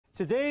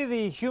Today,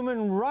 the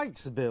Human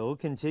Rights Bill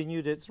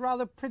continued its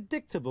rather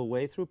predictable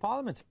way through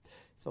Parliament.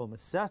 It's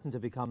almost certain to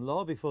become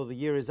law before the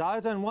year is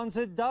out, and once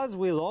it does,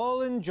 we'll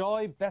all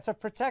enjoy better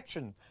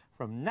protection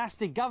from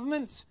nasty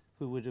governments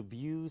who would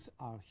abuse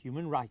our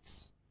human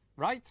rights.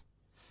 Right?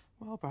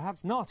 Well,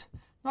 perhaps not.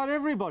 Not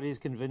everybody's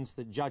convinced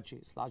that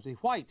judges, largely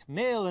white,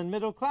 male and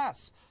middle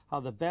class,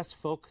 are the best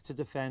folk to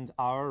defend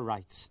our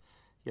rights.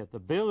 Yet the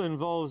bill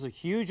involves a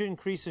huge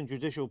increase in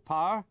judicial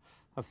power,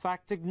 a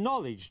fact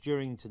acknowledged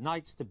during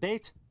tonight's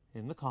debate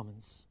in the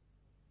Commons.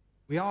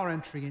 We are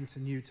entering into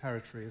new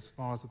territory as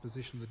far as the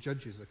position of the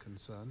judges are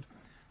concerned.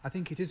 I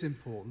think it is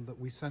important that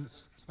we spend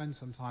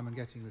some time on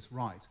getting this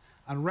right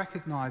and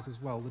recognise as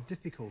well the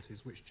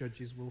difficulties which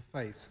judges will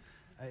face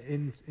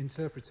in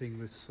interpreting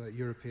this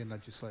European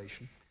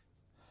legislation.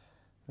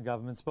 The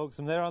government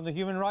spokesman there on the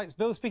Human Rights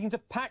Bill, speaking to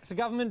packed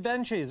government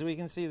benches. We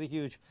can see the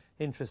huge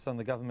interest on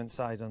the government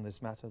side on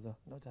this matter, though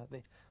no doubt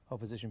the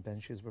opposition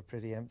benches were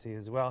pretty empty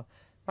as well.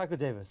 Michael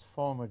Davies,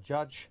 former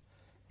judge.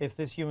 If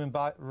this Human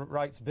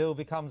Rights Bill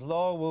becomes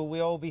law, will we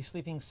all be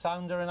sleeping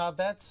sounder in our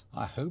beds?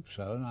 I hope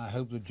so, and I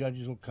hope the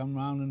judges will come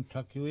round and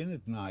tuck you in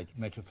at night,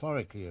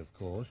 metaphorically, of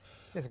course.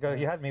 Yes,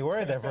 you had me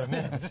worried there for a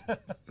minute.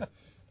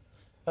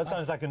 That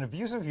sounds like an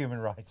abuse of human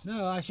rights.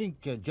 No, I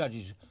think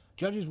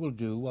judges will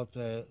do what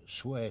they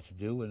swear to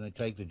do when they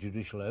take the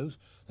judicial oath.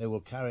 They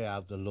will carry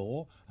out the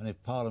law, and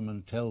if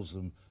Parliament tells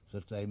them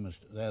that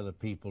they're the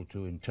people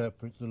to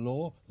interpret the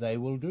law, they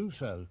will do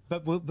so.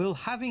 But will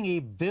having a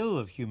Bill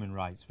of Human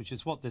Rights, which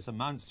is what this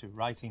amounts to,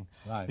 writing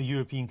the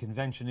European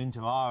Convention into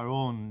our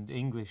own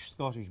English,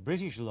 Scottish,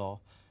 British law,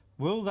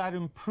 will that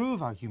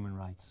improve our human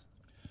rights?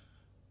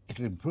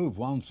 It'll improve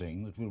one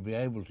thing, that we'll be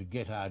able to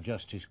get our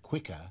justice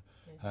quicker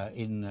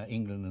in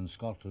England and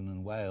Scotland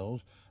and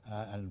Wales,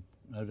 and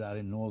no doubt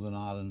in Northern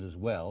Ireland as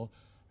well.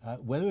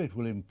 Whether it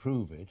will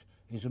improve it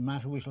is a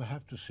matter we shall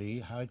have to see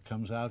how it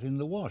comes out in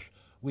the wash.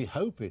 We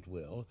hope it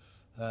will.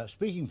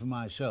 Speaking for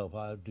myself,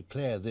 I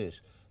declare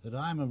this, that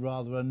I'm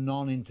rather a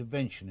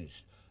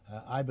non-interventionist.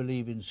 I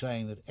believe in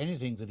saying that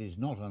anything that is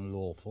not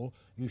unlawful,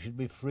 you should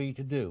be free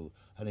to do.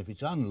 And if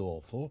it's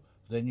unlawful,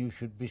 then you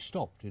should be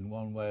stopped in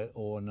one way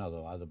or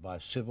another, either by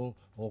civil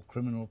or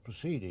criminal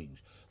proceedings.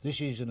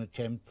 This is an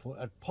attempt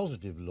at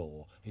positive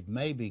law. It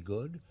may be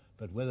good,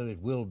 but whether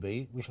it will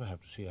be, we shall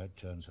have to see how it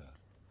turns out.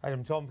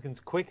 Adam Tomkins,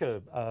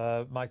 quicker,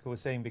 Michael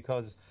was saying,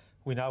 because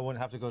we now won't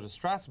have to go to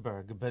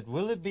Strasbourg, but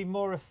will it be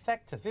more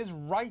effective? Is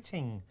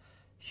writing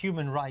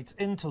human rights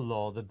into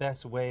law the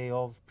best way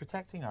of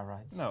protecting our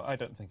rights? No, I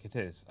don't think it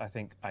is. I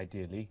think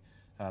ideally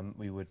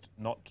we would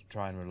not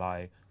try and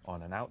rely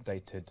on an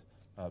outdated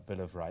Bill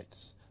of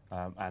Rights,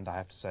 and I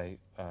have to say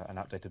an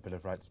outdated Bill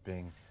of Rights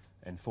being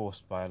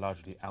enforced by a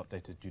largely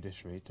outdated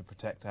judiciary to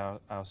protect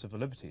our civil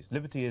liberties.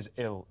 Liberty is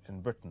ill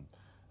in Britain.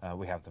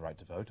 We have the right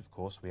to vote, of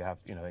course. We have,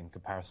 you know, in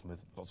comparison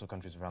with lots of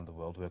countries around the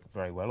world, we're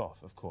very well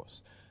off, of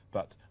course.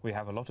 But we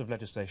have a lot of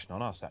legislation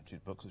on our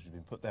statute books which has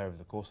been put there over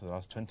the course of the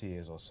last 20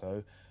 years or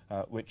so,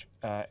 which,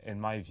 in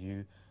my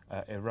view,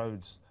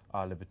 erodes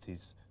our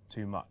liberties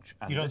too much.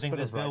 And you don't think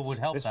this bill would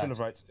help that? This Bill of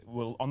Rights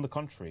will, on the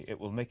contrary, it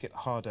will make it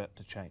harder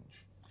to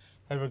change.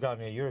 Lord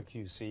Garnier, you're a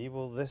QC.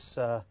 Will this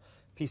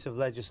piece of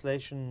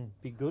legislation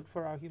be good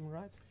for our human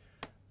rights?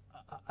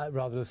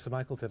 Rather, as Sir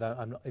Michael said,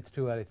 it's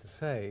too early to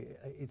say.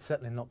 It's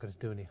certainly not going to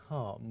do any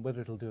harm.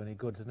 Whether it'll do any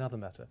good is another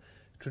matter.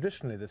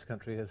 Traditionally, this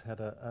country has had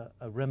a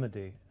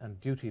remedy and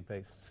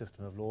duty-based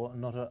system of law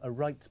and not a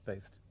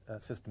rights-based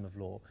system of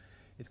law.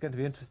 It's going to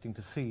be interesting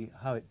to see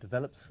how it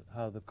develops,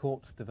 how the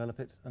courts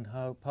develop it, and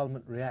how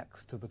Parliament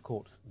reacts to the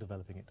courts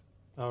developing it.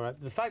 All right.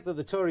 The fact that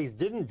the Tories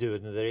didn't do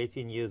it in their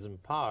 18 years in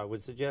power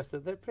would suggest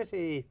that they're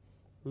pretty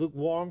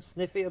lukewarm,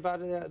 sniffy about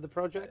the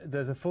project?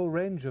 There's a full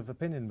range of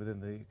opinion within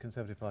the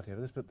Conservative Party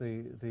over this, but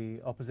the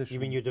opposition... You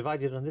mean you're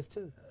divided on this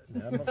too?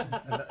 No,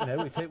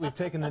 we've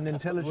taken an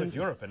intelligent... With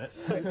Europe in it.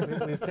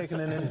 We've taken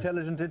an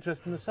intelligent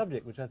interest in the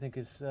subject, which I think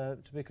is to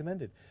be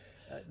commended.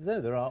 No,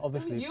 there are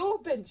obviously... It was your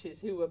benches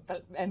who were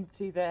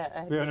empty there.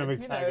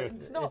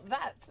 It's not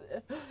that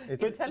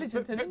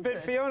intelligent and interest.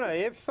 But Fiona,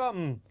 if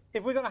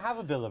we're going to have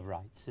a Bill of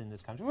Rights in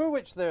this country, for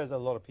which there's a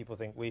lot of people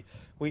think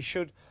we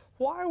should,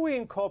 why are we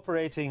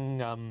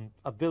incorporating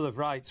a Bill of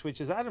Rights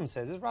which, as Adam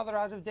says, is rather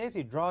out of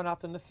date, drawn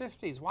up in the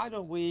 50s? Why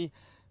don't we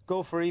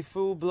go for a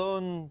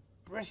full-blown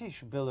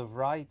British Bill of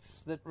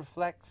Rights that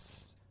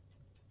reflects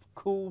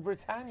cool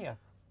Britannia?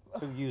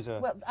 To use a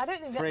I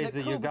don't think phrase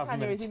that your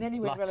government is in any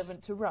way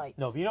relevant to rights.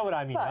 No, but you know what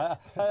I mean.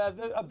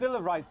 A Bill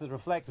of Rights that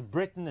reflects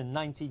Britain in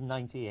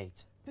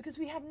 1998. Because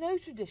we have no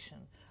tradition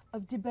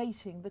of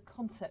debating the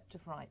concept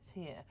of rights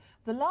here.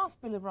 The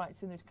last Bill of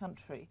Rights in this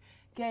country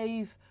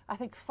gave, I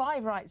think,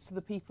 5 rights to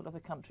the people of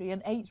the country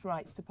and 8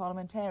 rights to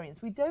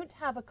parliamentarians. We don't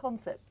have a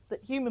concept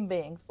that human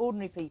beings,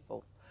 ordinary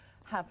people,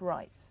 have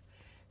rights.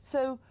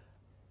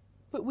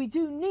 But we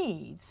do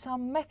need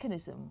some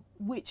mechanism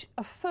which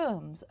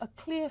affirms a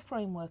clear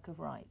framework of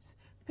rights,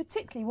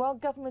 particularly while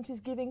government is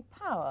giving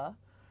power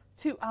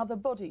to other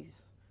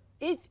bodies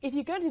if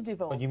you're going to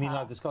devolve What you mean, power,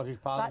 like the Scottish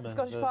Parliament, like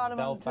the Scottish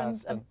Parliament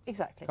Belfast and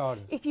exactly.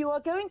 Cardiff. If you are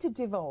going to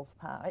devolve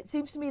power, it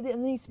seems to me that there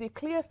needs to be a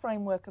clear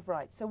framework of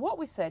rights. So what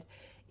we've said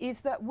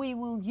is that we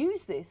will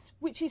use this,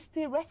 which is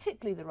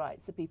theoretically the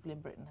rights that people in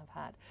Britain have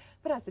had,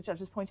 but as the judge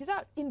has pointed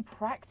out, in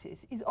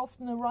practice is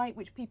often a right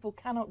which people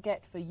cannot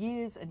get for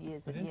years and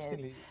years and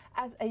years,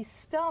 as a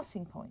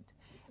starting point.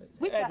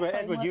 With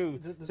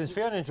Edward, since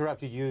Fiona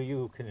interrupted you,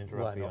 you can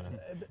interrupt Fiona.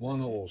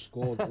 1-1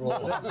 score draw.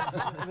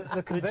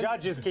 The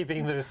judge is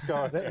keeping the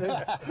score.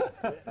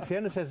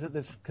 Fiona says that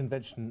this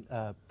convention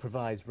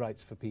provides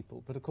rights for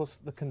people, but of course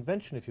the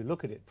convention, if you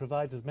look at it,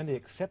 provides as many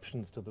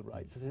exceptions to the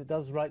rights as it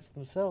does rights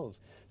themselves.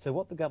 So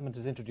what the government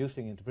is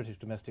introducing into British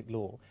domestic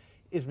law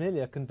is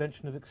merely a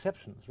convention of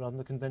exceptions rather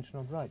than a convention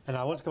of rights. And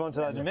I want to come on to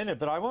that in a minute,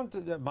 but I want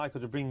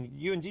Michael to bring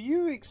you in. Do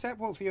you accept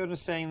what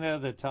Fiona's saying there,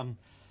 that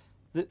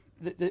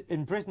that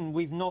in Britain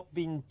we've not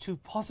been too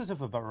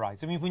positive about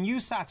rights? I mean, when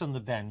you sat on the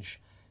bench,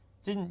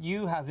 didn't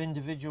you have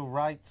individual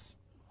rights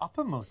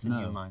uppermost in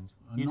your mind?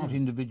 Not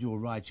individual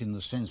rights in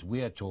the sense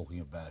we're talking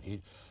about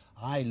it.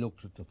 I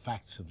looked at the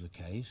facts of the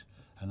case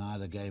and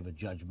either gave a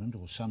judgment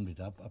or summed it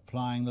up,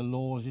 applying the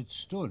law as it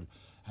stood.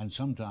 And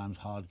sometimes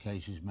hard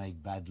cases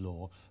make bad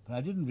law, but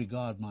I didn't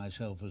regard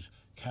myself as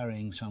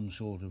carrying some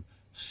sort of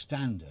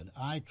standard.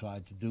 I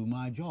tried to do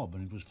my job,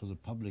 and it was for the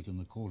public and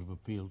the Court of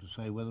Appeal to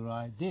say whether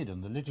I did,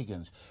 and the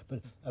litigants.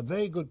 But a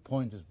very good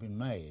point has been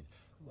made.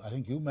 I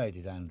think you made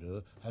it,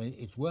 Andrew, and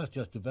it's worth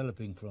just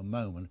developing for a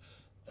moment.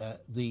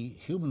 The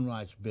Human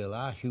Rights Bill,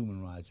 our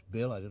Human Rights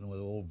Bill, I don't know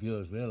whether all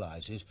viewers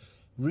realise this,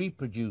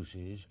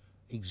 reproduces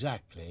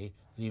exactly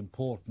the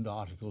important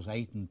Articles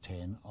 8 and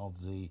 10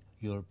 of the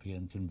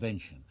European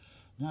Convention.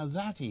 Now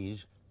that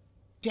is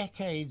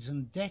decades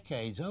and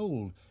decades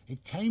old.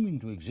 It came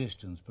into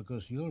existence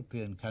because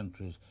European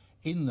countries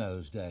in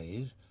those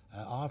days,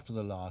 after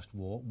the last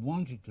war,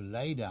 wanted to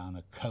lay down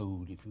a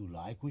code, if you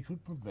like, which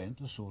would prevent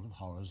the sort of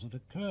horrors that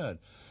occurred.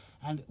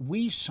 And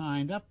we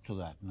signed up to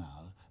that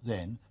now,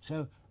 then,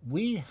 so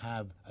we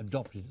have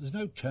adopted, there's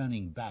no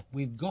turning back,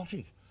 we've got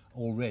it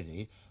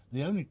already.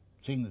 The only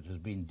thing that has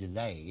been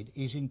delayed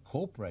is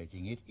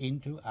incorporating it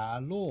into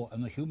our law,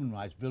 and the Human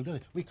Rights Bill does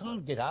it. We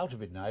can't get out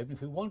of it now, even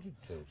if we wanted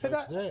to, so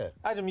it's there.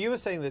 Adam, you were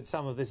saying that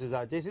some of this is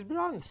outdated, but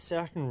aren't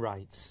certain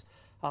rights?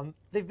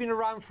 They've been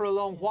around for a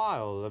long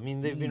while. I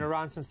mean, they've been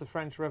around since the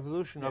French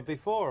Revolution or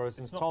before, or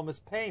since Thomas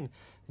Paine.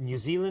 New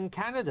Zealand,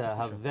 Canada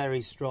have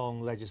very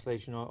strong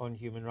legislation on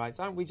human rights.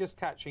 Aren't we just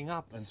catching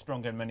up? And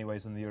stronger in many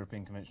ways than the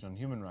European Convention on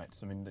Human Rights.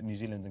 I mean, New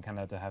Zealand and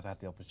Canada have had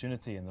the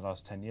opportunity in the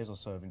last 10 years or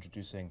so of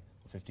introducing,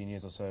 15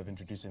 years or so of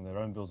introducing their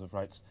own bills of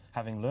rights,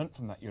 having learnt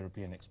from that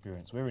European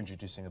experience. We're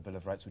introducing a bill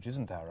of rights which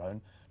isn't our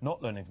own,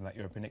 not learning from that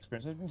European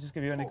experience. Let me just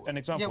give you an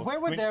example. Yeah, where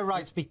would their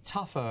rights be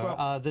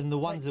tougher than the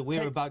ones that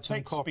we're about to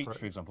incorporate? Speech,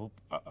 for example.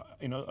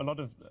 You know, a lot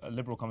of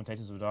liberal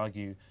commentators would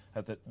argue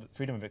that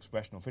freedom of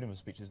expression or freedom of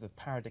speech is the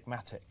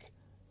paradigmatic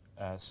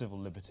civil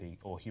liberty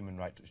or human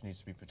right which needs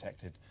to be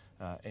protected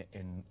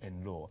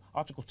in law.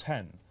 Article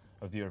 10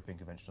 of the European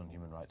Convention on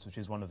Human Rights, which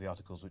is one of the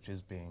articles which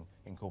is being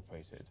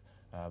incorporated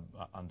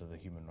under the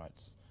Human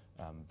Rights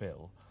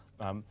Bill,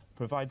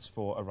 provides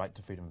for a right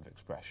to freedom of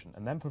expression,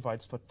 and then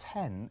provides for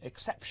 10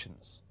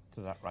 exceptions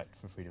to that right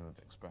for freedom of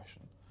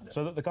expression.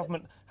 So that the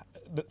government,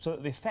 so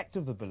that the effect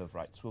of the Bill of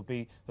Rights will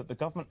be that the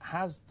government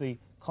has the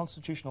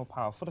constitutional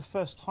power for the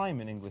first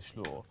time in English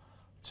law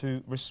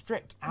to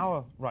restrict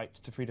our right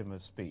to freedom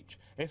of speech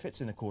if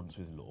it's in accordance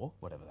with law,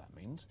 whatever that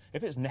means,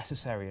 if it's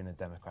necessary in a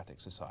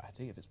democratic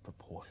society, if it's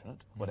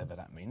proportionate, whatever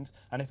that means,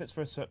 and if it's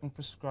for a certain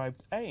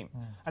prescribed aim.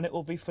 And it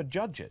will be for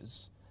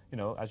judges, you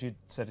know, as you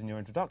said in your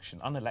introduction,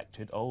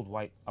 unelected, old,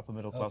 white,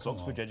 upper-middle-class,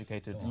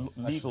 Oxford-educated,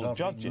 legal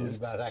judges.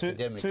 About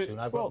academics, and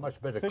I've got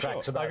much better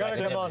cracks about I've got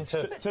to come on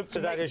to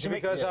that issue,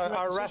 because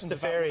our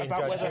Rastafarian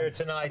judge here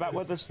tonight about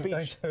whether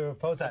speech,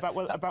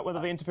 about whether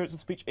the interference of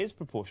speech is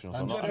proportional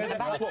or not. And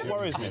that's what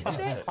worries me.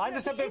 I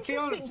just have been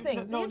Fiona.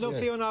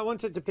 Fiona, I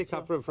wanted to pick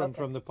up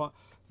from the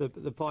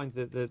point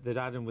that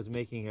Adam was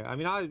making here. I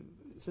mean,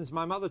 since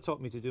my mother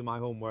taught me to do my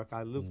homework,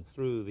 I looked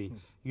through the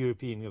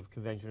European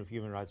Convention of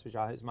Human Rights, which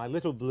is my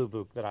little blue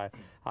book that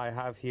I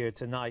have here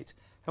tonight.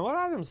 And what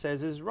Adam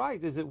says is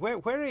right, is that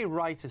where a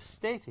right is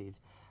stated,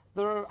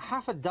 there are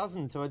half a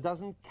dozen to a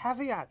dozen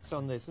caveats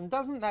on this. And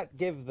doesn't that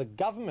give the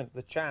government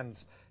the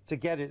chance to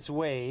get its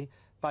way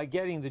by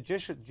getting the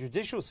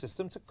judicial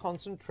system to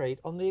concentrate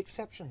on the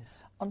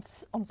exceptions? On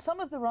some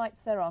of the rights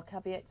there are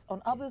caveats.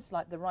 On others,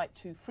 like the right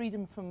to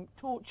freedom from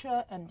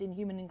torture and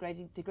inhuman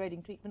and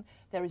degrading treatment,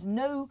 there is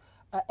no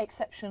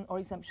exception or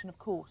exemption of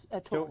course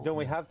at all. Don't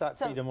we have that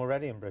freedom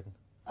already in Britain?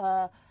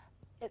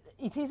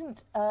 It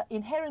isn't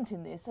inherent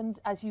in this, and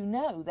as you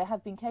know, there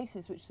have been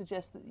cases which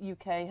suggest that the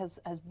UK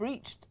has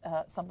breached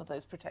some of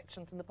those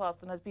protections in the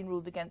past and has been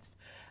ruled against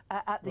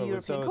at the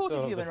European Court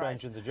of Human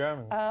Rights. The French and the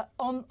Germans.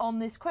 On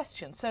this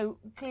question. So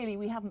clearly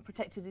we haven't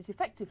protected it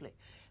effectively.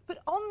 But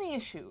on the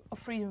issue of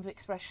freedom of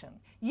expression,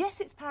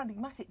 yes, it's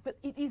paradigmatic, but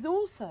it is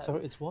also...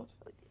 Sorry, it's what?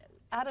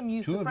 Adam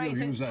used the phrase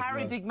it's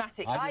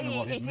paradigmatic,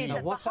 i.e. it is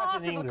at the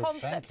heart of a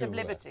concept of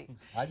liberty.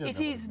 It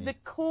is the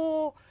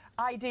core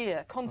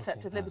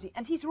concept of liberty,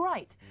 and he's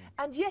right.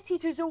 And yet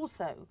it is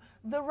also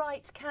the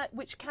right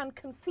which can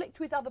conflict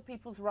with other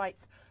people's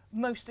rights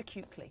most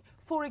acutely.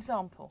 For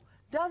example,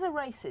 does a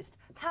racist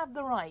have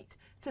the right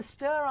to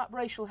stir up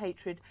racial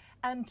hatred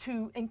and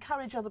to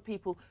encourage other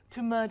people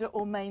to murder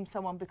or maim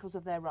someone because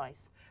of their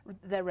race?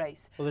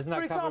 Well, isn't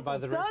that covered by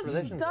the Race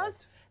Relations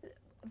Act?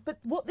 But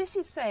what this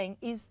is saying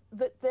is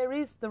that there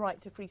is the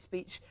right to free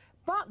speech,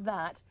 but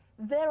that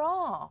there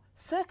are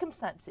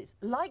circumstances,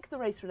 like the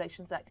Race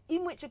Relations Act,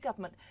 in which a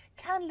government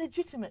can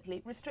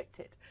legitimately restrict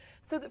it.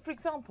 So that, for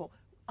example,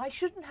 I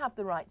shouldn't have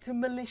the right to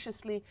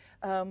maliciously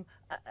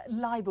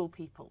libel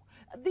people.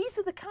 These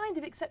are the kind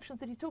of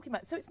exceptions that he's talking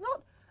about. So it's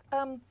not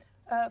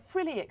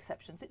frilly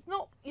exceptions. It's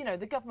not, you know,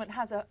 the government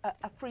has a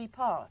free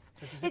pass.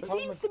 It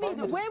seems to me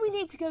that where we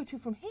need to go to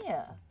from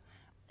here,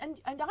 and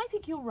I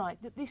think you're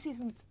right that this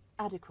isn't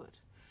adequate,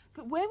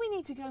 but where we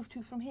need to go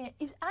to from here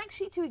is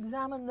actually to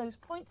examine those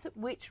points at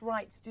which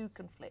rights do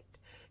conflict,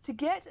 to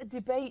get a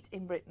debate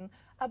in Britain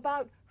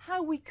about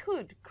how we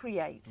could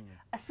create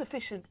a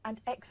sufficient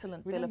and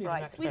excellent Bill of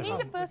Rights. We need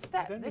a first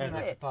step. We don't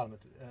need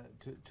Parliament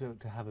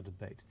to have a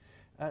debate.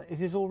 It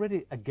is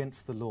already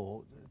against the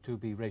law to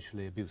be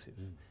racially abusive.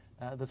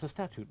 There's a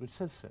statute which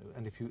says so,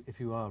 and if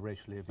you are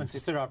racially abusive, and to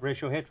stir up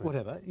racial hatred,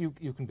 whatever,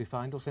 you can be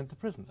fined or sent to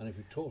prison. And if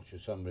you torture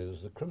somebody,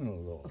 there's the criminal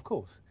law. Of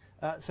course.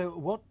 So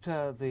what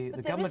the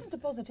but government... isn't a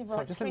positive right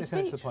sorry, just to let me free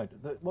finish the speech.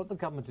 point. What the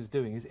government is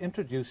doing is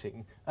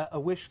introducing a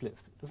wish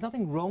list. There's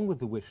nothing wrong with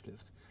the wish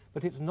list,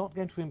 but it's not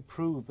going to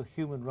improve the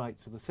human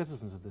rights of the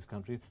citizens of this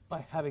country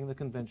by having the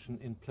convention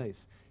in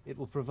place. It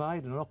will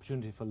provide an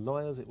opportunity for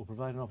lawyers, it will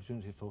provide an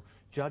opportunity for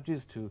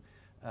judges to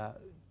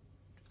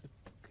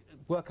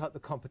work out the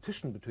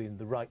competition between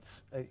the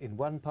rights in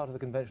one part of the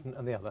convention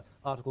and the other.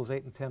 Articles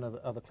 8 and 10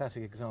 are the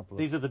classic example.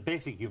 These are the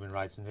basic human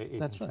rights in 8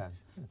 and 10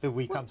 that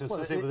we come to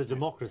associate with a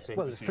democracy.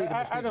 Well, it's freedom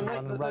of speech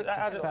and right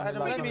to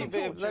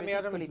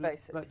family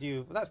let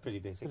you. That's pretty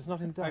basic. But it's not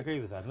in doubt. I agree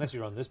with that. Unless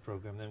you're on this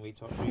programme, then we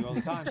talk to you all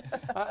the time.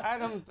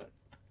 Adam,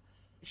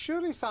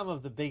 surely some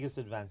of the biggest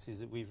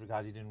advances that we've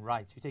regarded in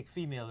rights, you take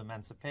female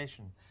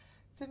emancipation,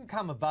 didn't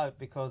come about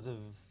because of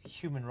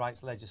human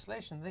rights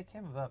legislation. They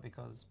came about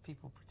because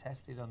people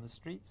protested on the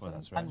streets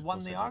and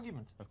won the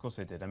argument. Of course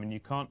they did. I mean,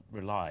 you can't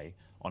rely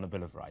on a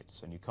Bill of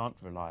Rights and you can't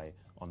rely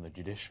on the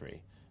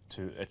judiciary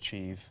to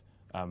achieve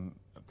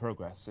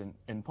progress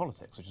in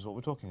politics, which is what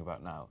we're talking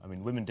about now. I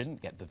mean, women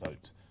didn't get the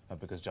vote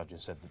because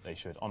judges said that they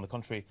should. On the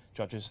contrary,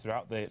 judges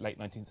throughout the late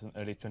 19th and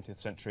early 20th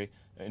century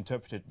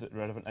interpreted the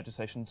relevant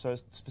legislation so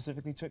as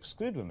specifically to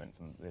exclude women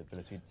from the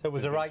ability. So it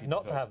was a right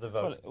not to have the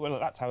vote. Well,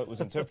 that's how it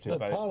was interpreted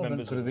by Parliament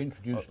members. Could have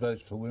introduced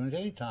votes for women at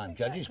any time.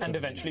 Judges could. And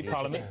eventually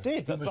Parliament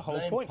did. That's the whole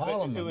point.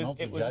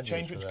 It was a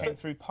change which came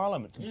through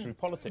Parliament and through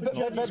politics.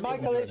 But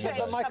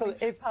Michael,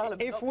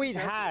 if we'd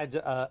had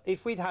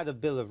a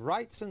Bill of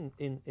Rights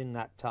in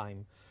that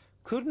time,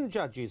 couldn't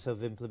judges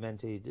have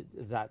implemented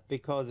that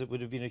because it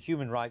would have been a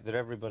human right that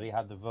everybody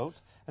had the vote,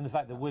 and the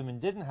fact that women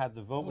didn't have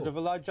the vote would have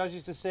allowed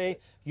judges to say,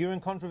 you're in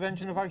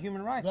contravention of our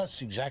human rights?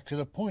 That's exactly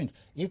the point.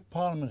 If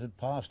Parliament had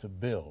passed a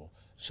bill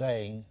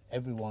saying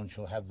everyone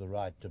shall have the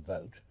right to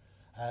vote,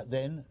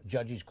 then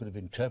judges could have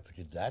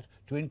interpreted that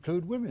to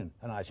include women,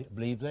 and I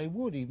believe they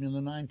would, even in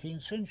the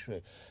 19th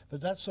century. But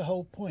that's the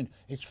whole point.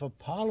 It's for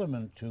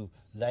Parliament to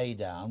lay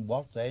down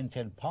what they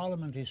intend.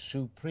 Parliament is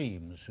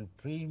supreme, the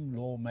supreme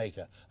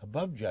lawmaker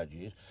above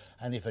judges,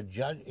 and if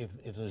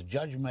there's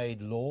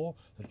judge-made law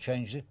that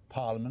changes it,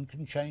 Parliament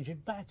can change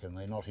it back, and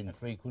they not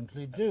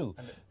infrequently do.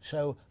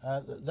 So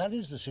that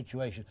is the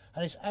situation,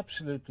 and it's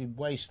absolutely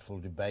wasteful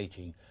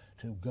debating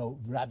to go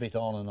rabbit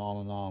on and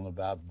on and on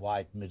about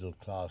white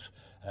middle-class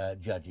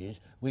judges.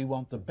 We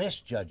want the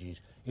best judges.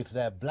 If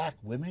they're black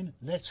women,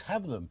 let's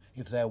have them.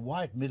 If they're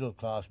white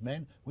middle-class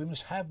men, we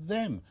must have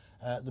them.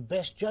 The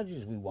best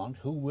judges we want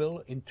who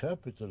will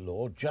interpret the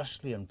law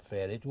justly and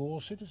fairly to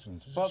all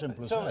citizens. It's as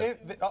simple as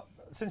that.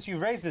 Since you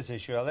raised this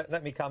issue,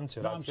 let me come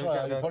to it. No, I'm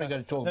sorry, you're probably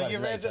going to talk about it you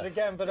raised later. it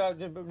again, but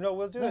no,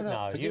 we'll do it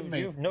now.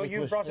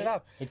 You've brought it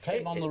up. It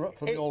came from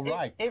your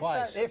right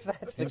twice. If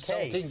that's the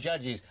Insulting case,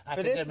 judges,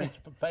 academics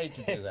paid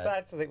to do that.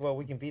 That's well,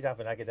 we can beat up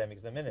on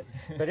academics in a minute.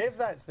 But if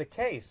that's the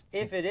case,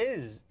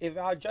 if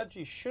our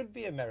judges should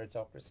be a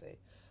meritocracy,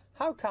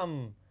 how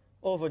come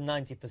over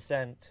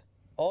 90%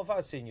 of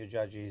our senior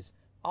judges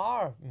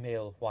are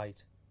male,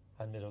 white,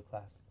 and middle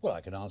class? Well,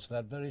 I can answer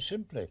that very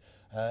simply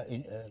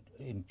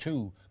in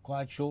two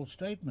quite short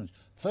statements.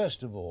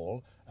 First of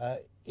all,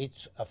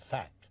 it's a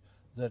fact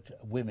that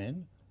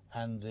women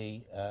and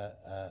the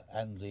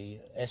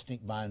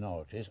ethnic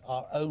minorities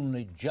are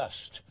only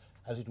just,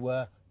 as it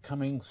were,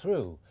 coming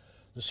through.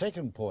 The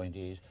second point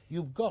is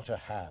you've got to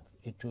have,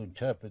 to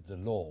interpret the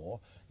law,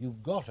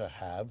 you've got to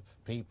have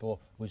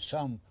people with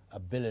some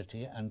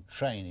ability and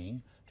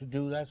training to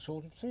do that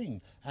sort of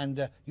thing.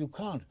 And you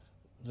can't.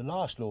 The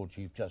last Lord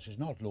Chief Justice,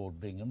 not Lord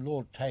Bingham,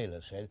 Lord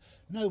Taylor said,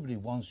 nobody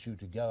wants you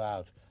to go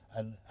out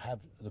and have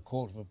the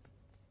Court of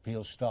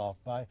appeal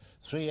staffed by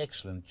 3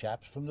 excellent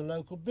chaps from the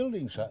local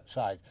building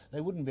site.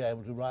 They wouldn't be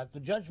able to write the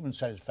judgment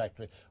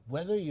satisfactorily.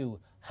 Whether you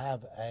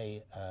have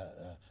a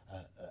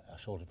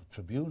sort of a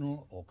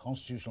tribunal or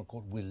constitutional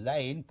court with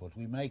lay input,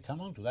 we may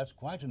come on to. That's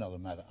quite another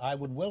matter. I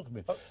would welcome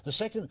it. The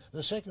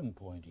second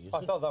point is...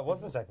 I thought that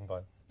was the second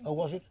point. Oh,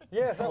 was it?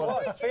 Yes, that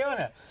was.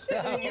 Fiona.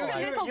 A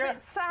little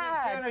bit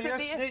sad.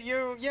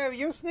 Fiona,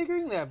 you're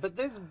sniggering there, but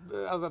this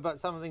about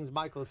some of the things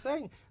Michael's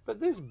saying, but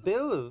this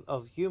Bill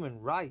of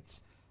Human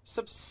Rights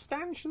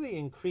substantially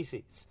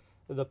increases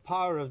the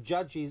power of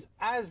judges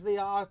as they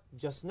are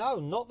just now,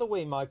 not the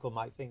way Michael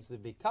might think they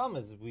become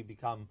as we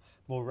become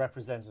more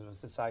representative of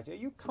society. Are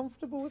you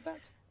comfortable with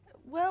that?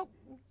 Well,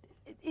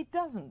 it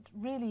doesn't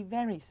really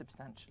very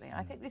substantially.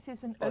 I think this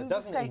is an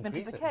overstatement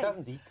of the case. It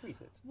doesn't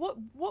decrease it. What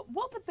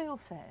the bill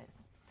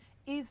says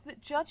is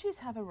that judges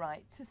have a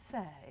right to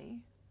say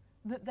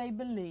that they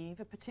believe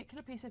a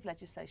particular piece of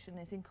legislation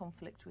is in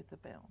conflict with the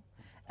bill.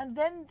 And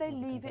then they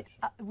leave it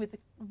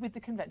with the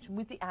convention,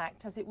 with the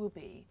act as it will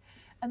be,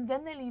 and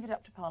then they leave it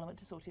up to Parliament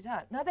to sort it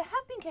out. Now, there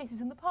have been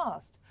cases in the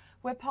past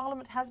where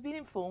Parliament has been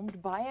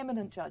informed by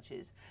eminent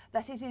judges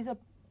that it is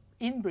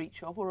in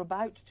breach of or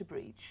about to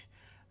breach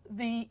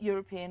the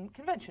European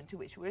Convention to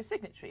which we're a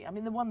signatory. I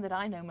mean, the one that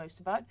I know most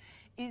about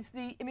is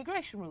the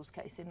immigration rules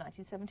case in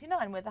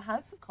 1979, where the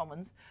House of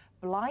Commons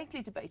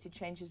blithely debated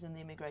changes in the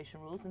immigration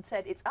rules and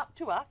said, it's up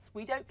to us,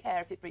 we don't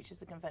care if it breaches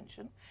the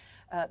Convention.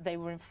 They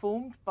were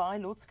informed by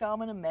Lord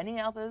Garnier and many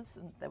others,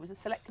 and there was a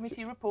select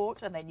committee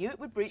report, and they knew it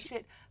would breach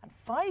it, and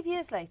 5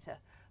 years later,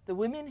 the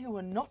women who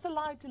were not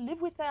allowed to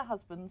live with their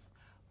husbands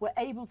were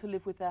able to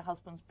live with their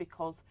husbands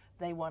because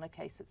they won a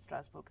case at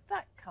Strasbourg.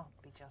 That can't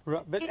be justice.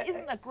 Right, but it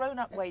isn't a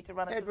grown-up way to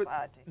run a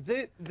society.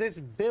 This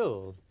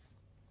bill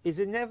is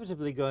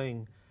inevitably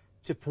going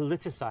to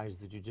politicise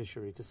the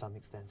judiciary to some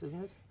extent,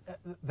 isn't it?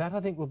 That,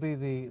 I think, will be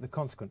the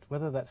consequence.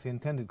 Whether that's the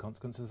intended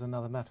consequence is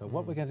another matter.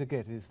 What we're going to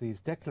get is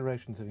these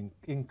declarations of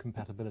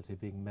incompatibility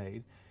being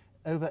made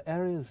over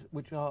areas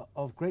which are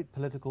of great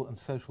political and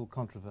social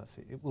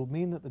controversy. It will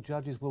mean that the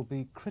judges will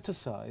be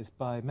criticised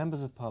by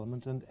members of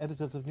Parliament and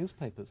editors of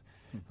newspapers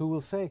who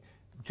will say,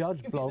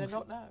 Judge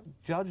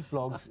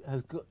Bloggs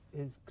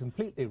is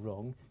completely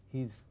wrong.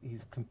 He's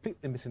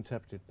completely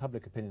misinterpreted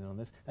public opinion on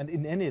this, and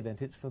in any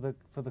event, it's for the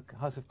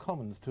House of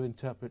Commons to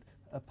interpret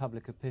a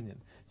public opinion.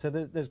 So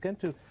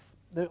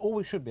there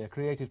always should be a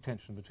creative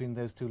tension between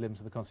those two limbs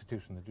of the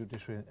Constitution, the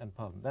judiciary and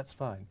Parliament. That's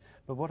fine.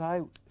 But what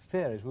I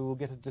fear is we will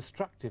get a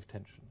destructive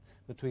tension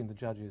between the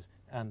judges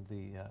and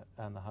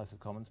the House of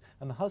Commons.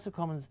 And the House of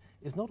Commons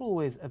is not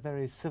always a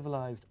very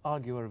civilised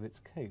arguer of its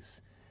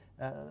case.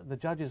 The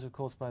judges, of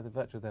course, by the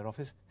virtue of their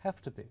office, have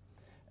to be.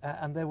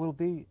 And there will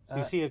be... So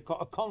you see a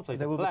conflict,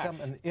 there will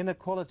become an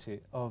inequality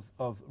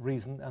of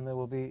reason, and there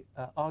will be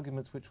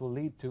arguments which will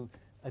lead to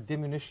a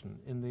diminution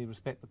in the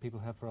respect that people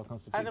have for our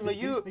Constitution. Adam,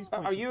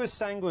 are you as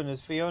sanguine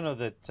as Fiona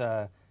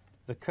that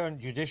the current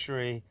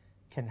judiciary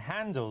can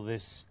handle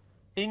this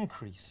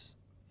increase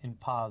in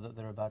power that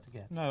they're about to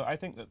get? No, I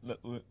think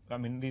that I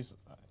mean, these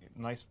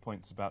nice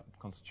points about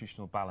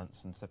constitutional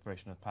balance and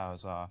separation of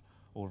powers are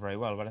all very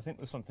well, but I think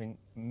there's something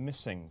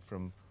missing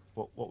from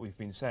what we've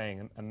been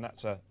saying, and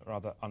that's a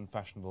rather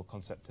unfashionable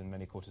concept in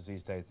many quarters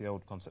these days, the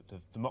old concept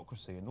of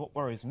democracy. And what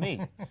worries me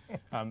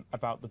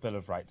about the Bill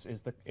of Rights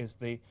is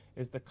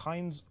the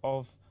kinds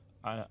of,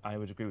 I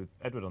would agree with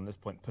Edward on this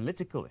point,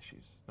 political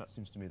issues. That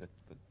seems to me the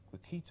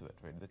key to it,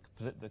 really.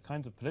 The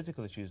kinds of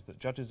political issues that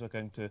judges are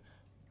going to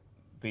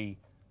be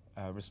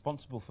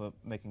responsible for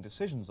making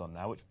decisions on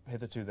now, which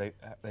hitherto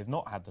they've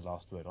not had the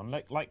last word on,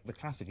 like the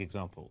classic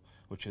example,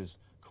 which has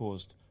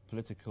caused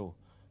political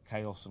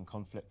chaos and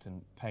conflict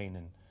and pain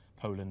in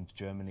Poland,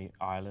 Germany,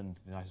 Ireland,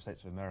 the United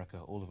States of America,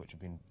 all of which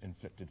have been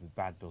inflicted with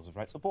bad bills of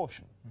rights.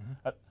 Abortion.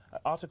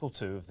 Article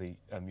 2 of the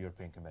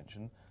European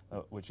Convention,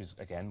 which is,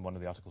 again, one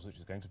of the articles which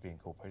is going to be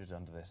incorporated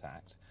under this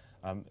Act,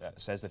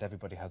 says that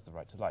everybody has the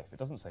right to life. It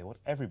doesn't say what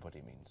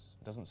everybody means.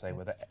 It doesn't say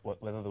whether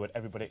the word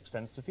everybody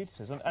extends to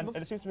fetuses. And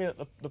it seems to me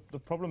that the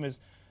problem is,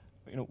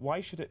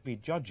 why should it be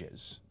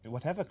judges,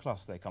 whatever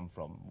class they come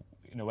from,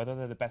 whether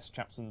they're the best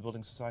chaps in the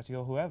building society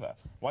or whoever,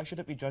 why should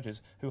it be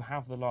judges who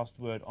have the last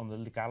word on the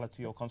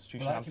legality or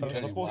constitutionality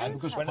of abortion?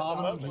 Because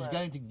Parliament is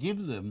going to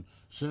give them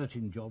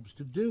certain jobs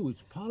to do.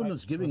 It's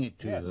Parliament's giving it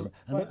to them,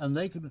 and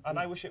they can... And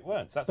I wish it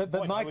weren't. That's the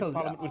point. Michael,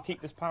 Parliament would keep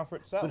this power for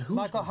itself.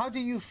 Michael, how do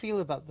you feel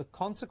about the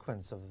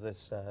consequence of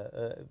this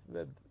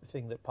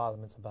thing that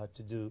Parliament's about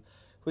to do,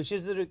 which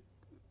is that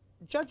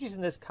judges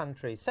in this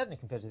country, certainly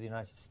compared to the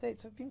United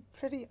States, have been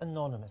pretty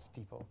anonymous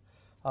people.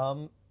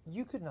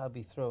 You could now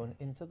be thrown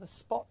into the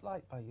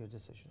spotlight by your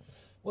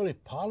decisions. Well,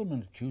 if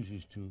Parliament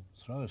chooses to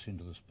throw us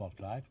into the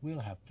spotlight,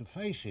 we'll have to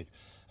face it.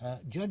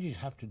 Judges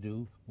have to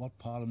do what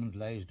Parliament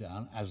lays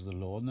down as the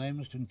law, and they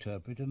must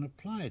interpret and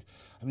apply it.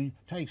 I mean,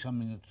 take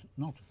something that's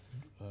not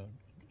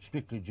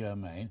strictly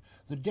germane,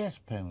 the death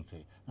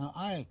penalty. Now,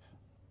 I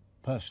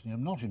personally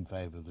am not in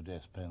favour of the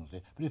death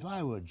penalty, but if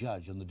I were a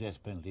judge and the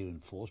death penalty were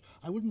enforced,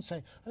 I wouldn't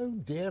say, oh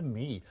dear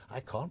me, I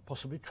can't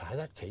possibly try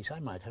that case, I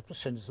might have to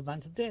sentence the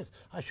man to death.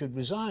 I should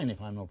resign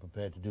if I'm not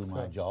prepared to do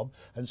my job.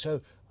 And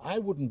so I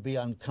wouldn't be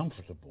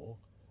uncomfortable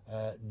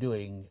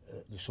doing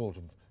the sort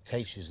of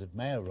cases that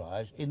may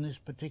arise in this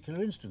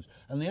particular instance.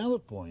 And the other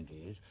point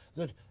is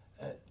that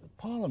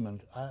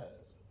Parliament,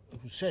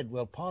 it was said,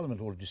 well,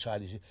 Parliament ought to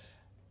decide this.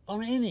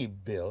 On any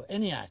bill,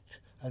 any act,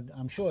 and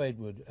I'm sure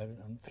Edward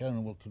and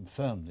Fiona will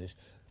confirm this,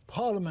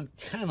 Parliament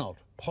cannot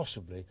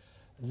possibly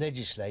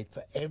legislate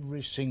for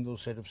every single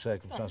set of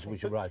circumstances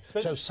which arise.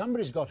 So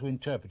somebody's got to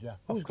interpret it.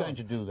 Who's going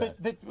to do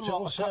that?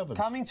 But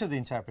coming to the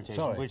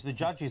interpretation, which the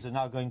judges are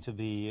now going to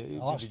be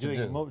asking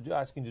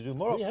to do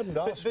more. We haven't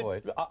asked for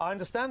it. I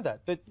understand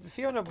that. But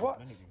Fiona,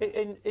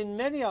 in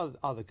many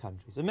other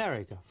countries,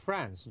 America,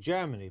 France,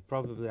 Germany,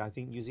 probably I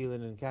think New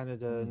Zealand and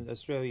Canada and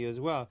Australia as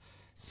well,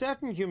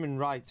 certain human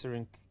rights are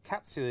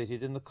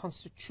encapsulated in the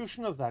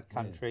constitution of that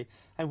country,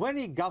 and when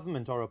a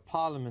government or a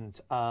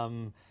parliament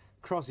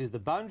crosses the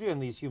boundary on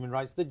these human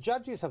rights, the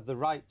judges have the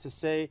right to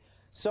say,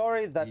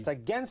 sorry, that's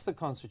against the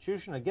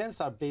constitution,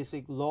 against our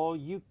basic law,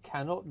 you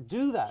cannot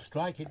do that.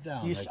 Strike it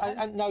down.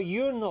 And now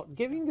you're not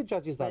giving the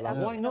judges that right.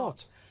 Why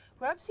not?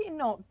 We're absolutely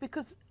not,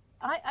 because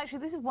actually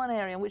this is one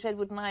area in which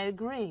Edward and I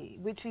agree,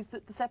 which is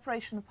that the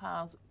separation of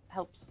powers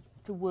helps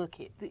to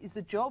work it. It is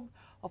the job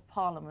of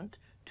Parliament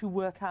to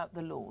work out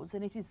the laws,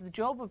 and it is the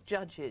job of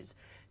judges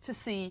to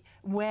see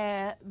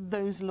where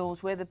those laws,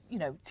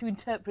 to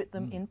interpret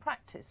them in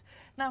practice.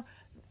 Now,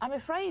 I'm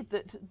afraid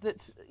that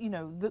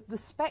the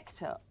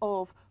spectre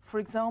of,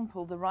 for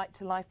example, the right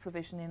to life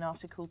provision in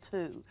Article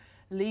 2,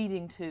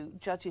 leading to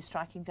judges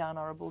striking down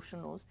our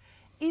abortion laws,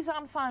 is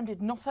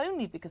unfounded, not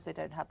only because they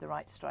don't have the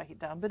right to strike it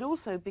down, but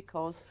also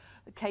because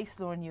the case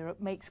law in Europe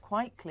makes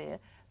quite clear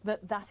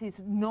that that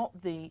is not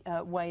the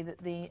way that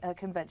the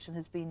Convention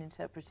has been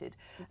interpreted.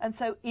 And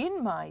so,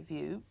 in my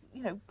view,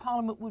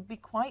 Parliament would be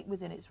quite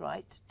within its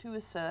right to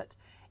assert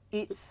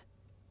its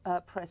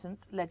present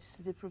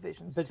legislative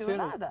provisions to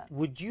allow that.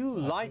 Would you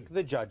like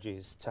the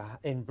judges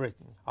in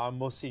Britain, our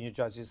most senior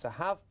judges, to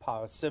have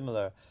power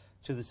similar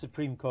to the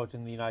Supreme Court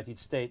in the United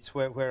States,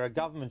 where a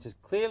government is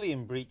clearly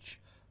in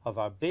breach of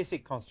our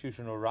basic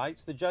constitutional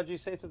rights? The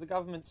judges say to the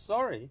government,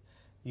 sorry,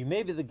 you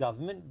may be the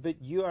government,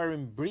 but you are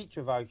in breach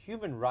of our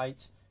human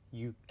rights.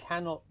 You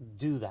cannot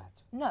do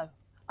that. No,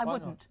 I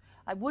wouldn't. Not?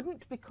 I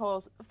wouldn't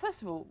because,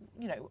 first of all,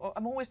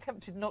 I'm always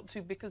tempted not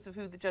to because of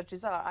who the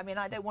judges are. I mean,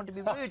 I don't want to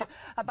be rude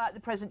about the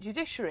present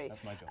judiciary.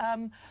 That's my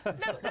job.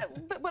 No,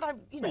 but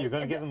I'm, Well, you're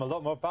going to give them a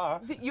lot more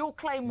power. Your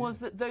claim was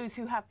that those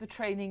who have the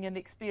training and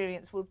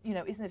experience will,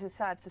 isn't it a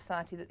sad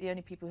society that the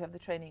only people who have the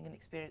training and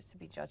experience to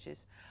be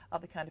judges are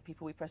the kind of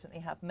people we presently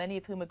have, many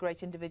of whom are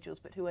great individuals,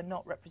 but who are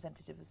not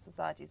representative of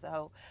society as a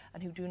whole,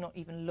 and who do not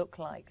even look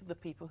like the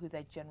people who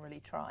they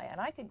generally try. And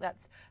I think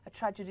that's a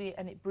tragedy,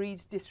 and it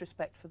breeds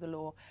disrespect for the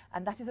law,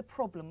 and that is a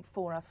problem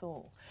for us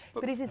all.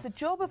 But it is the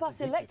job of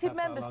us elected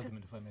members to...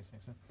 If I may say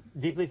so.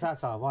 Deeply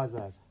facile, why is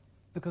that?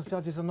 Because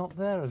judges are not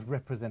there as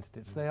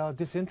representatives. They are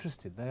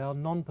disinterested. They are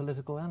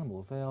non-political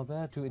animals. They are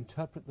there to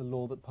interpret the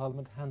law that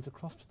Parliament hands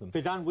across to them.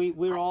 But Dan,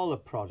 we're all a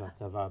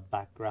product of our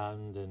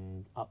background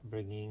and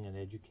upbringing and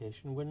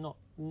education. We're not.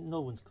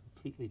 No one's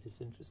completely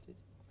disinterested.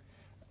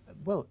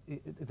 Well,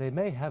 they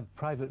may have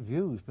private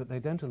views, but they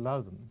don't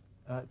allow them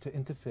to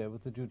interfere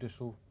with the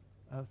judicial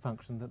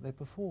function that they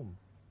perform.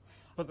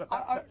 But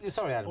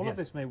sorry, Adam. All of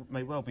this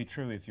may well be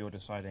true if you're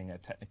deciding a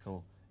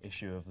technical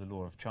issue of the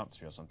law of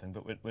chancery or something,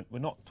 but we're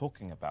not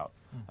talking about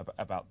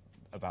that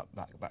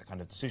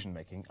kind of decision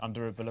making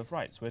under a Bill of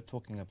Rights. We're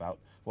talking about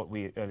what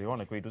we earlier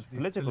on agreed was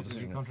political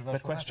decision. The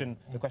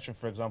question,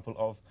 for example,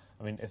 of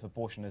if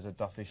abortion is a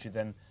Duff issue,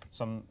 then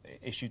some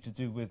issue to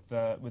do with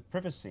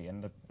privacy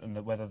and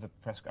whether the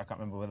press. I can't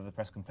remember whether the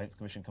Press Complaints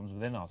Commission comes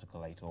within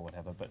Article 8 or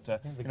whatever. But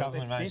the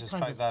government managed to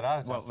strike that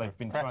out. Well, they've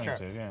been trying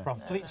to, yeah. From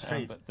Fleet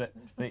Street. But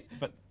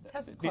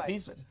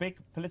these big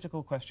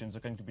political questions are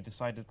going to be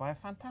decided by a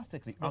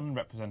fantastically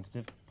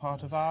unrepresentative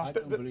part of our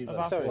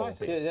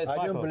society.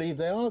 I don't believe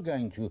they are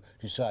going to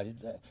decide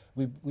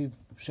it.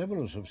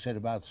 Several of us have said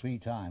about 3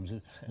 times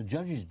that the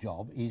judge's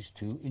job is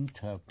to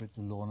interpret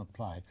the law and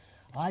apply it.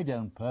 I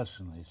don't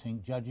personally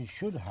think judges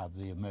should have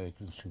the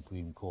American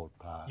Supreme Court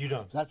power. You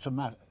don't? That's a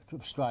matter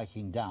of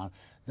striking down.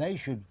 They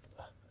should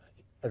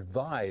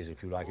advise,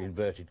 if you like,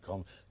 inverted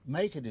commas,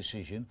 make a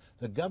decision.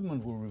 The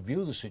government will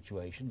review the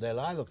situation. They'll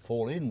either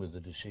fall in with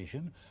the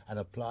decision and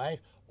apply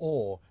it,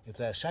 or if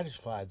they're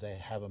satisfied they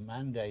have a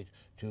mandate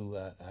to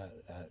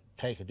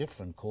take a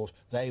different course,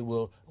 they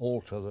will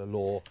alter the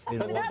law.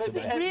 That's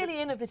the really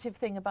innovative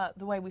thing about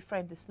the way we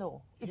framed this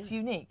law. It's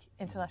unique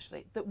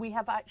internationally that we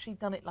have actually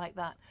done it like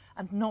that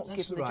and not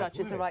given the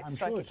judges the right to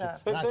strike it down.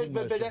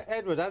 But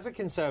Edward, as a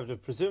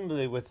Conservative,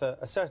 presumably with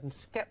a certain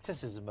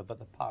scepticism about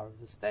the power of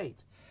the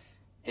state,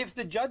 if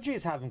the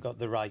judges haven't got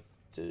the right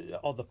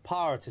or the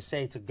power to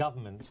say to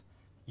government,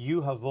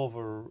 you have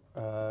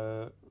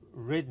overridden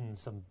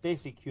some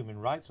basic human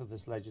rights with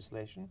this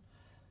legislation,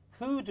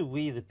 who do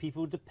we, the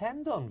people,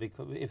 depend on?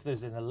 Because if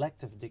there's an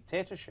elective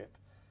dictatorship,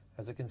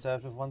 as a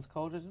Conservative once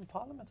called it in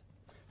Parliament.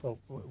 Well,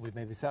 we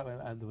may be sat,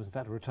 there was in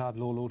fact a retired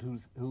law lord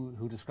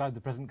who described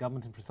the present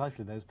government in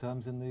precisely those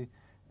terms in the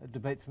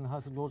debates in the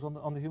House of Lords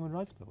on the Human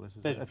Rights Bill. This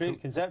is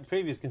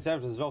previous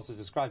Conservatives have also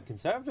described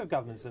Conservative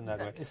governments in that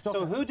way.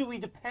 So who do we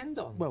depend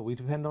on? Well, we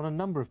depend on a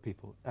number of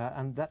people,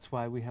 and that's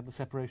why we have the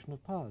separation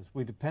of powers.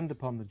 We depend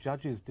upon the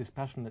judges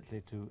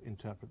dispassionately to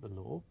interpret the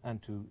law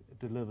and to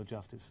deliver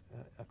justice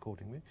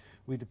accordingly.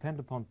 We depend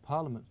upon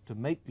Parliament to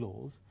make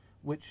laws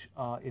which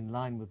are in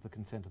line with the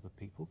consent of the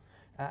people,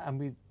 and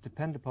we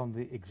depend upon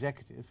the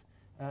executive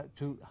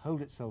to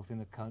hold itself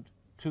in account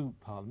to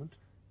Parliament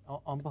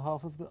on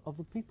behalf of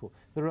the people.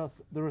 There are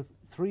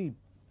three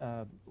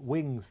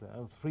wings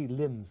there, three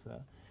limbs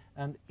there,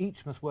 and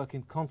each must work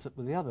in concert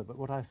with the other. But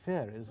what I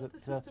fear is that the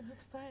system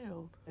has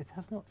failed. It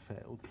has not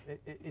failed.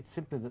 It's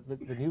simply that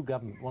the new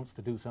government wants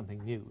to do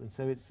something new, and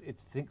so it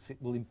thinks it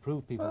will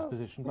improve people's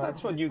position. Well,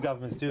 that's what new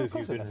governments do. If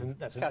you can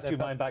cast your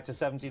mind back to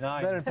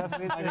 '79, they're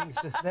perfectly.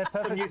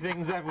 Some new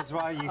things. That was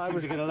why you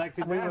seemed to get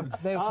elected.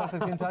 They were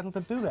perfectly entitled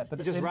to do that. But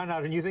you just ran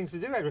out of new things to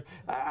do, Edward.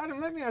 Adam,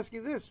 let me ask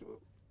you this: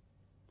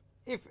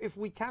 if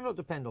we cannot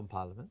depend on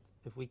Parliament,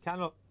 if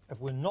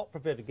we're not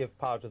prepared to give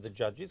power to the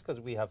judges because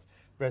we have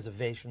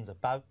reservations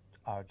about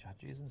our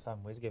judges in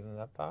some ways, giving them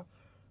that power,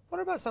 what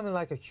about something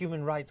like a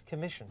Human Rights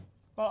Commission?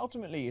 Well,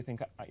 ultimately,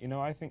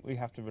 I think we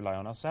have to rely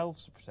on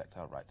ourselves to protect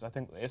our rights. I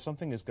think if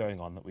something is going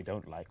on that we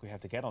don't like, we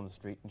have to get on the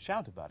street and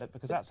shout about it,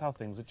 because that's how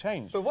things have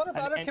changed. But what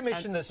about a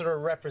commission that sort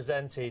of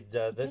represented,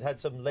 that had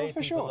some lay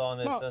people on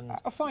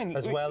it, fine,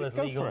 as well as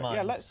legal minds?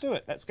 Yeah, let's do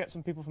it. Let's get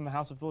some people from the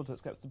House of Lords,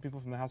 let's get some people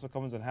from the House of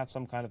Commons and have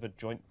some kind of a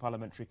joint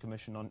parliamentary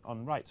commission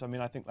on rights. I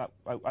mean, I think that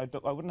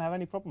I wouldn't have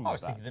any problem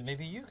with that. I was thinking that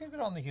maybe you could get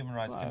on the Human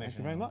Rights Commission. Thank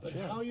you very much. But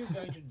how are you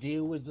going to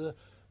deal with the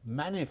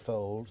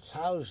manifold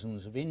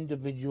thousands of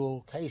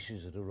individual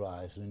cases that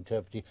arise and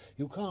interpreting?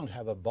 You can't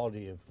have a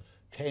body of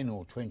 10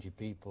 or 20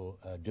 people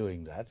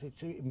doing that.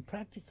 It's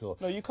impractical.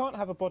 No, you can't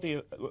have a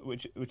body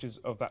which is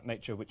of that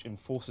nature which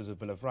enforces a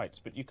Bill of Rights,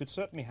 but you could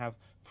certainly have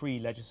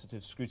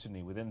pre-legislative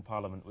scrutiny within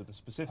Parliament with a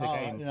specific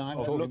aim I'm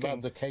of talking looking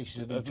about the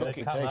cases of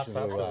looking interpretation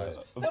that arise.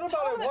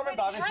 What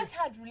about it has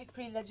had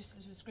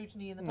pre-legislative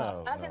scrutiny in the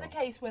past, as in the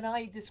case when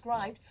I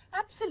described,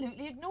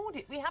 absolutely ignored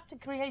it. We have to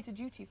create a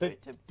duty for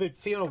it to... But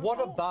Fiona, what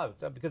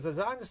about, because as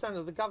I understand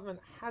it, the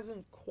government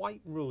hasn't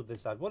quite ruled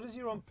this out. What is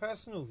your own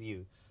personal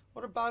view?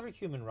 What about a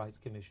Human Rights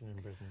Commission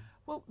in Britain?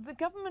 Well, the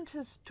government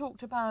has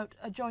talked about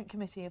a joint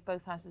committee of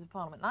both houses of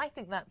Parliament, and I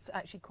think that's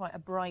actually quite a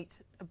bright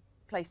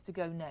place to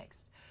go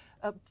next.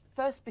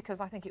 First, because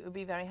I think it would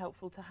be very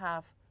helpful to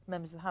have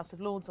members of the House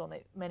of Lords on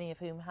it, many of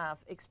whom have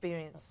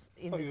experience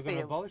in this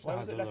field. Why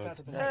was it left out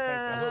of the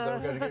I thought they were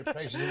going to get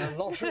places in a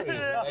lottery.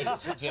 They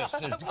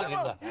suggested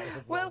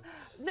Well,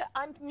 no,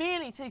 I'm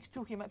merely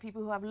talking about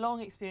people who have long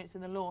experience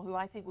in the law, who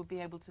I think would be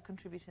able to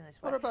contribute in this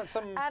way. What about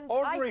some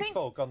ordinary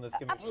folk on this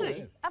commission?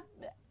 Absolutely.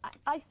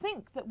 I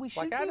think that we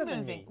should be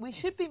moving. We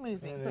should be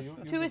moving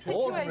to a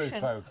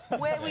situation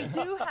where we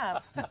do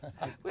have,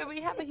 where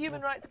we have a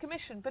Human Rights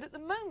Commission. But at the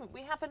moment,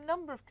 we have a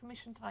number of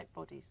commission-type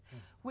bodies,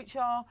 which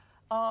are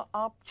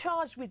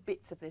charged with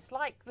bits of this,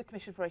 like the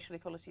Commission for Racial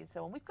Equality and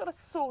so on. We've got to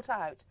sort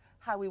out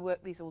how we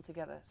work these all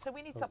together. So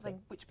we need something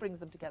which brings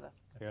them together.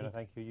 Fiona,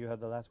 thank you. You had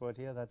the last word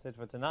here. That's it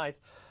for tonight.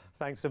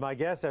 Thanks to my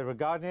guests, Lord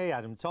Garnier,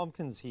 Adam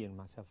Tomkins. He and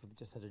myself have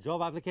just had a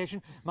job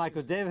application.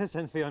 Michael Davies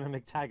and Fiona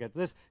McTaggart.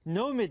 There's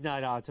no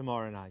midnight hour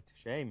tomorrow night.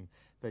 Shame.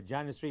 But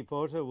Janice Street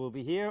Porter will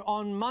be here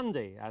on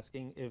Monday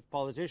asking if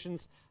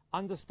politicians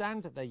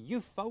understand the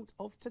youth vote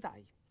of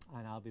today.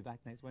 And I'll be back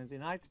next Wednesday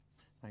night.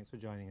 Thanks for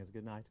joining us.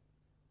 Good night.